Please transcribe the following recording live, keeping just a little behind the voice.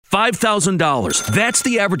$5,000. That's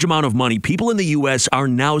the average amount of money people in the U.S. are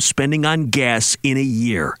now spending on gas in a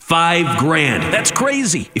year. $5,000. That's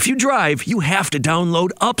crazy. If you drive, you have to download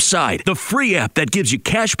Upside, the free app that gives you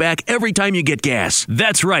cash back every time you get gas.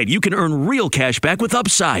 That's right. You can earn real cash back with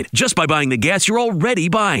Upside just by buying the gas you're already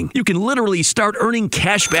buying. You can literally start earning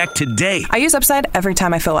cash back today. I use Upside every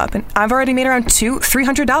time I fill up, and I've already made around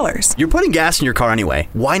 $300. You're putting gas in your car anyway.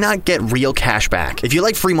 Why not get real cash back? If you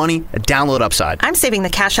like free money, download Upside. I'm saving the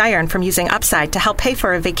cash I earn from using Upside to help pay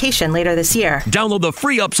for a vacation later this year. Download the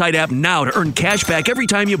free Upside app now to earn cash back every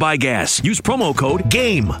time you buy gas. Use promo code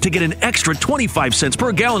GAME to get an extra 25 cents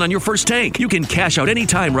per gallon on your first tank. You can cash out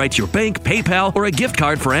anytime right to your bank, PayPal, or a gift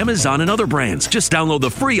card for Amazon and other brands. Just download the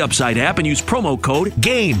free Upside app and use promo code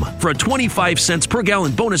GAME for a 25 cents per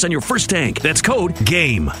gallon bonus on your first tank. That's code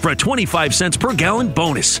GAME for a 25 cents per gallon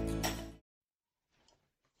bonus.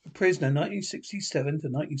 Prisoner 1967 to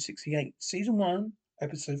 1968, Season 1,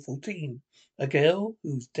 Episode 14. A Girl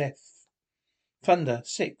Who's Deaf. Thunder,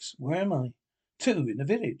 6. Where am I? 2. In the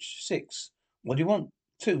village. 6. What do you want?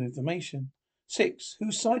 2. Information. 6.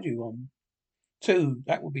 Whose side are you on? 2.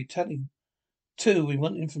 That would be telling. 2. We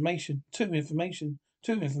want information. 2. Information.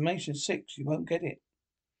 2. Information. 6. You won't get it.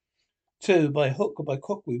 2. By hook or by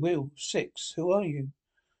crook we will. 6. Who are you?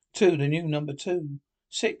 2. The new number 2.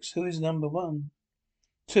 6. Who is number 1?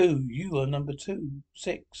 2. You are number 2.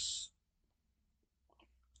 6.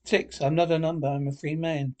 6. I'm not a number. I'm a free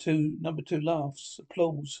man. 2. Number 2 laughs.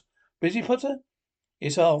 Applause. Busy, Potter?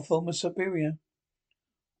 It's our former superior.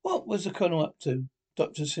 What was the colonel up to?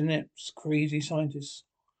 Dr. Sinep's crazy scientist.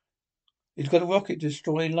 He's got a rocket to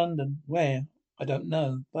destroy London. Where? I don't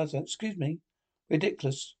know. Buzzer. Excuse me.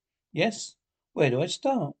 Ridiculous. Yes? Where do I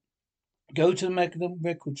start? Go to the Magnum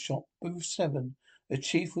Record Shop, booth 7. The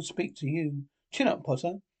chief will speak to you. Chin up,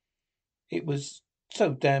 Potter. It was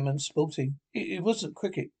so damn unsporting. It wasn't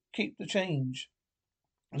cricket. Keep the change.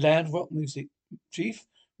 Loud rock music. Chief,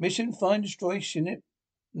 mission find destroy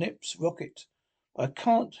Shinip's rocket. I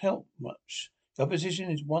can't help much. The opposition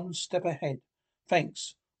is one step ahead.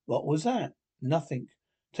 Thanks. What was that? Nothing.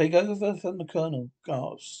 Take over from the colonel.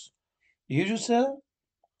 Gasps. Usual, sir?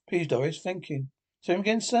 Please, Doris. Thank you. Say him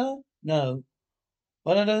again, sir? No.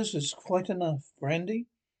 One of those was quite enough. Brandy?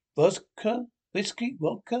 Vodka? Whiskey?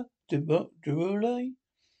 Vodka? Durule?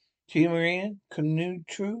 Tia Maria?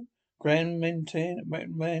 Canutru? Grand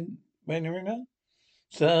Mandarina?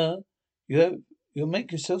 Sir, you'll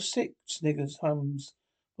make yourself sick, Sniggers hums.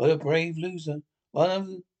 What a brave loser. One of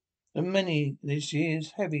the many this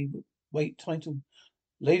year's heavyweight title.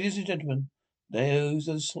 Ladies and gentlemen, those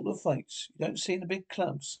are the sort of fights you don't see in the big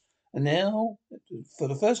clubs. And now, for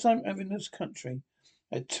the first time ever in this country,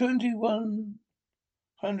 at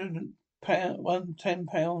 2,110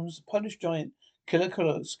 pounds, the Polish giant Killer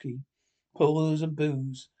Kowalski pulls and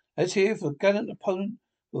boos. Let's hear for a gallant opponent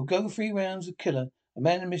who'll go 3 rounds of Killer, a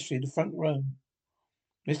man of mystery in the front row.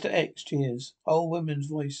 Mr. X cheers. Old woman's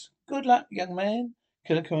voice. Good luck, young man.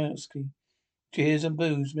 Killer Kowalski. Cheers and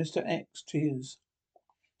boos. Mr. X cheers.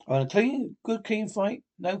 I want a good clean fight.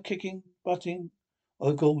 No kicking, butting,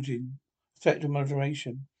 or gorging. Effective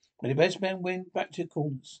moderation. May the best man win. Back to the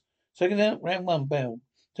corners. Second out, round 1, bell.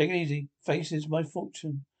 Take it easy. Faces my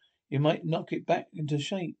fortune. You might knock it back into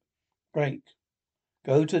shape. Break.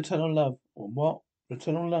 Go to the tunnel of love. Or what? The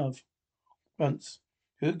tunnel of love. Once.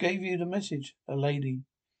 Who gave you the message? A lady.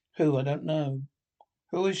 Who? I don't know.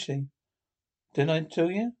 Who is she? Didn't I tell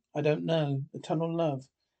you? I don't know. The tunnel of love.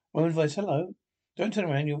 Woman's voice. Hello. Don't turn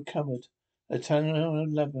around. You're covered. The tunnel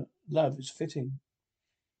of love is fitting.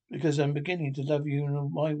 Because I'm beginning to love you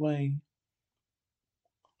in my way.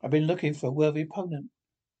 I've been looking for a worthy opponent.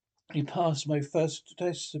 You passed my first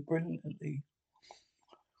test so brilliantly.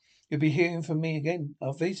 You'll be hearing from me again.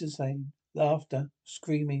 Our visitors saying, laughter,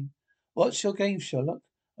 screaming. What's your game, Sherlock?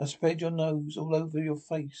 I spread your nose all over your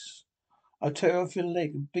face. I'll tear off your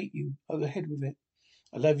leg and beat you over the head with it.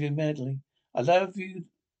 I love you madly. I love you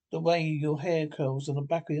the way your hair curls on the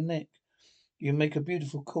back of your neck. You make a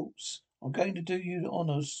beautiful corpse. I'm going to do you the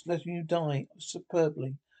honours, letting you die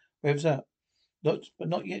superbly. Revs up. But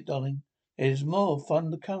not yet, darling. There's more fun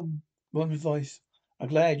to come. Woman's voice. I'm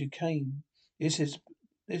glad you came.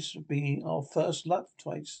 This will be our first love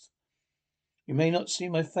taste. You may not see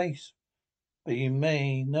my face, but you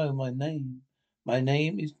may know my name. My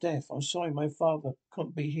name is Death. I'm sorry my father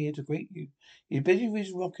couldn't be here to greet you. He's busy with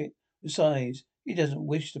his rocket. Besides, he doesn't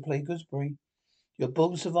wish to play gooseberry. You're a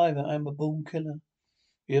born survivor. I'm a born killer.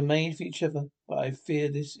 We are made for each other, but I fear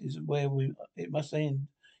this is where it must end.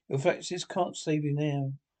 Your fractures can't save you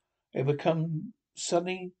now. It will come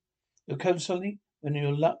suddenly when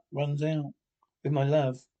your luck runs out. With my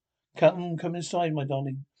love. Come inside, my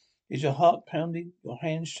darling. Is your heart pounding? Your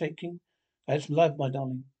hands shaking? That's love, my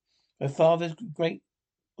darling. Her father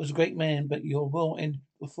was a great man, but your will end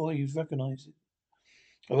before you recognize it.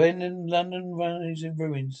 When in London is in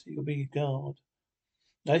ruins, you'll be guard.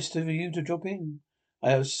 Nice of you to drop in.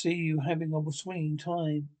 I'll see you having a swinging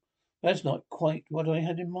time. That's not quite what I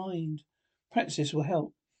had in mind. Practice will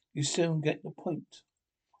help. You soon get the point.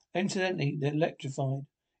 Incidentally, they're electrified.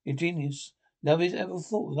 Ingenious. Nobody's ever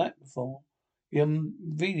thought of that before. You're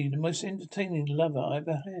really the most entertaining lover I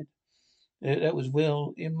ever had. That was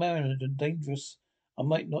well ill-mannered and dangerous. I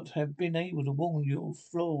might not have been able to warn your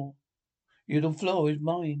floor. Your floor is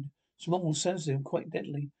mine. Small, sensitive, quite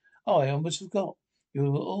deadly. Oh, I almost forgot. You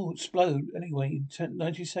will all explode anyway in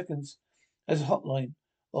 90 seconds. As a hotline.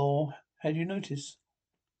 Or had you noticed?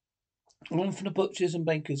 One from the butchers and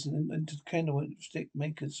bakers and to the candlestick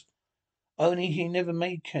makers. Only he never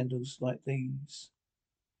made candles like these.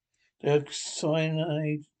 They're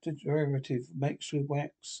cyanide derivative mixed with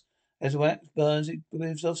wax. As wax burns, it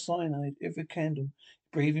gives off cyanide. Every candle,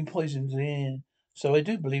 breathing poison into the air. So I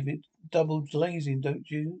do believe it double glazing, don't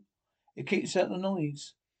you? It keeps out the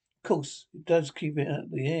noise. Of course, it does keep it out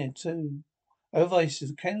of the air too. Otherwise, if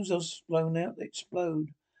the candles are blown out, they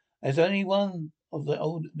explode. There's only one of the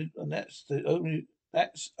old, and that's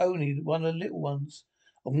only one of the little ones.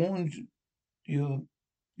 I warned you,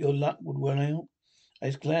 your luck would run out.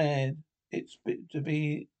 I'm glad I'm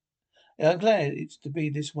glad it's to be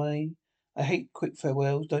this way. I hate quick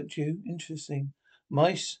farewells, don't you? Interesting.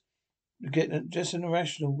 Mice get just as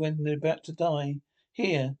irrational when they're about to die.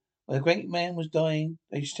 Here, when a great man was dying,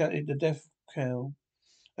 they shouted the death knell.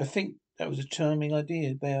 I think that was a charming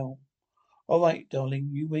idea, Belle. All right, darling,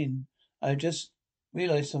 you win. I just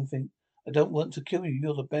realized something. I don't want to kill you.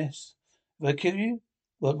 You're the best. If I kill you,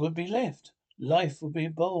 what would be left? Life would be a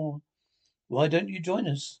bore. Why don't you join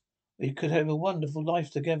us? We could have a wonderful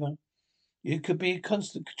life together. You could be a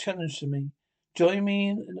constant challenge to me. Join me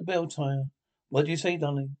in the bell tower. What do you say,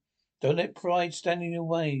 darling? Don't let pride stand in your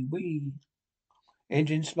way.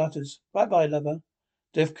 Engine splutters. Bye-bye, lover.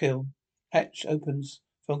 Death kill. Hatch opens.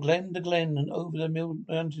 From glen to glen and over the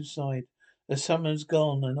mountainside. The summer's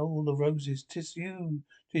gone and all the roses. 'Tis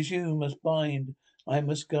you must bind. I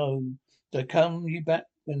must go. So come ye back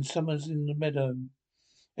when summer's in the meadow.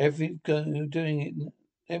 Everybody's doing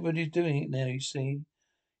it now, you see.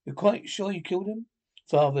 You're quite sure you killed him?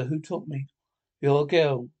 Father, who taught me? You're a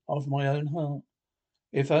girl of my own heart.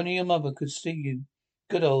 If only your mother could see you.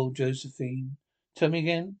 Good old Josephine. Tell me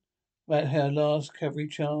again about her last cavalry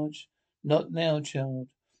charge. Not now, child.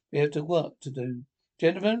 We have to work to do.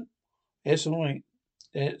 Gentlemen? Yes, all right.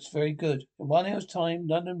 That's very good. In 1 hour's time,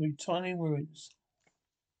 London will be tiny ruins.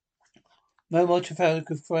 No more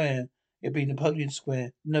Trafalgar Square. It'd be Napoleon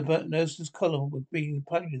Square. Nelson's column would be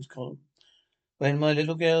Napoleon's column. When my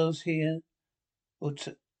little girl's here,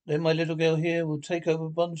 then my little girl here will take over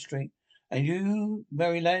Bond Street, and you,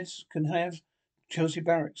 merry lads, can have Chelsea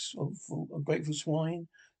Barracks of grateful swine.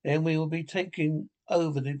 Then we will be taking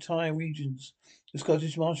over the entire regions. The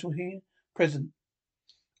Scottish Marshal here, present.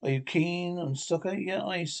 Are you keen on soccer? Yeah,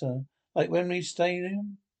 aye, sir. Like Wembley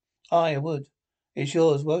Stadium? Aye, I would. It's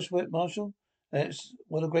yours, Welsh Marshal. That's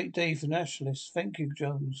what a great day for nationalists. Thank you,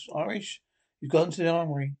 Jones. Irish? You've gone to the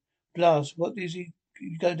armory. Blast, what does he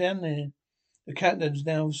go down there? The countdown's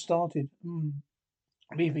now started.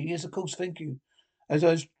 Beefy, yes, of course, thank you. As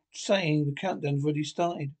I was saying, the countdown's already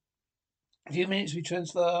started. A few minutes we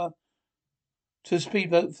transfer to a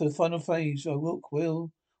speedboat for the final phase. O'Rourke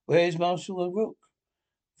will. Where's Marshal O'Rourke?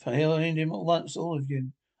 Find him at once, all of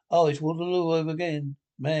you. Oh, it's Waterloo over again.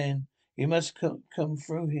 Man, he must come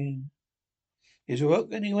through here. Is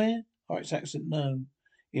O'Rourke anywhere? Horrocks' accent, no.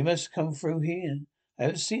 He must come through here. I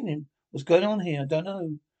haven't seen him. What's going on here? I don't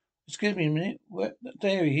know. Excuse me a minute.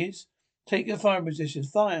 There he is. Take your fire positions.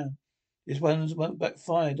 Fire. This one's won't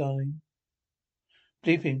backfire, darling.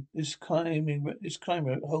 Bleeping. This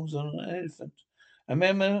climber holds on an elephant. I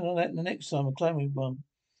remember that the next time I'm climbing one.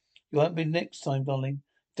 You won't be next time, darling.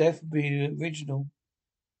 Death will be the original.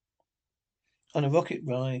 On a rocket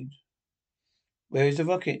ride. Where is the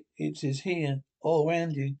rocket? It is here. All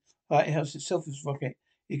around you. White House itself is rocket.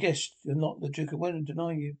 You guessed you're not the Duke of Wellington,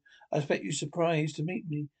 deny you. I expect you're surprised to meet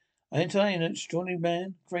me. Ain't I an extraordinary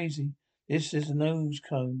man? Crazy. This is the nose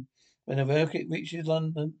cone. When the rocket reaches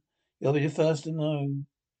London, you'll be the first to know.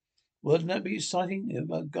 Wouldn't that be exciting? It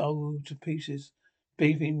will go to pieces.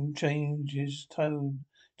 Beeping changes tone.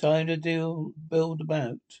 Time to build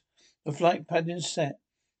about. The flight pattern's set.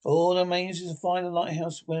 All that remains is to find the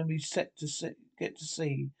lighthouse when we get to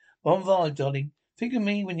sea. Bon voyage, darling. Think of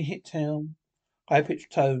me when you hit town. High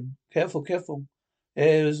pitched tone. Careful, careful.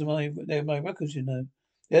 They're my records, you know.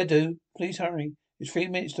 Yeah, do. Please hurry. It's 3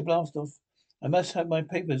 minutes to blast off. I must have my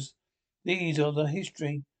papers. These are the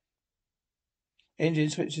history. Engine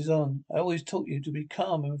switches on. I always taught you to be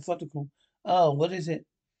calm and methodical. Oh, what is it?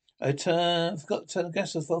 Forgot to turn the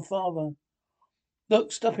gas off for father.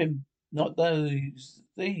 Look, stop him. Not those.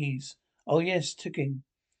 These. Oh, yes, ticking.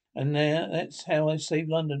 And now that's how I save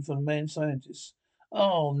London from the mad scientists.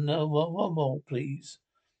 Oh, no, one more, please.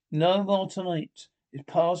 No more tonight. It's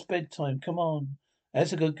past bedtime. Come on.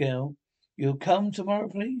 That's a good girl. You'll come tomorrow,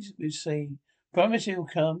 please? We say. Promise you'll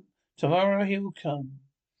come. Tomorrow he'll come.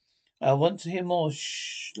 I want to hear more.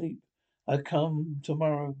 Shh, sleep. I'll come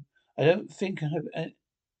tomorrow. I don't think I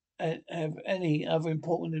have any other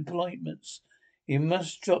important appointments. He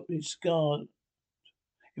must drop his guard.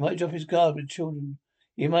 He might drop his guard with children.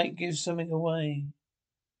 He might give something away.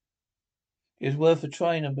 It was worth a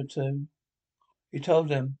try, number two. He told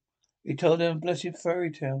them a blessed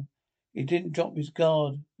fairy tale. He didn't drop his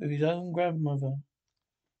guard with his own grandmother.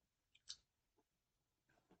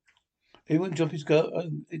 He wouldn't drop his guard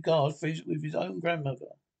with his own grandmother.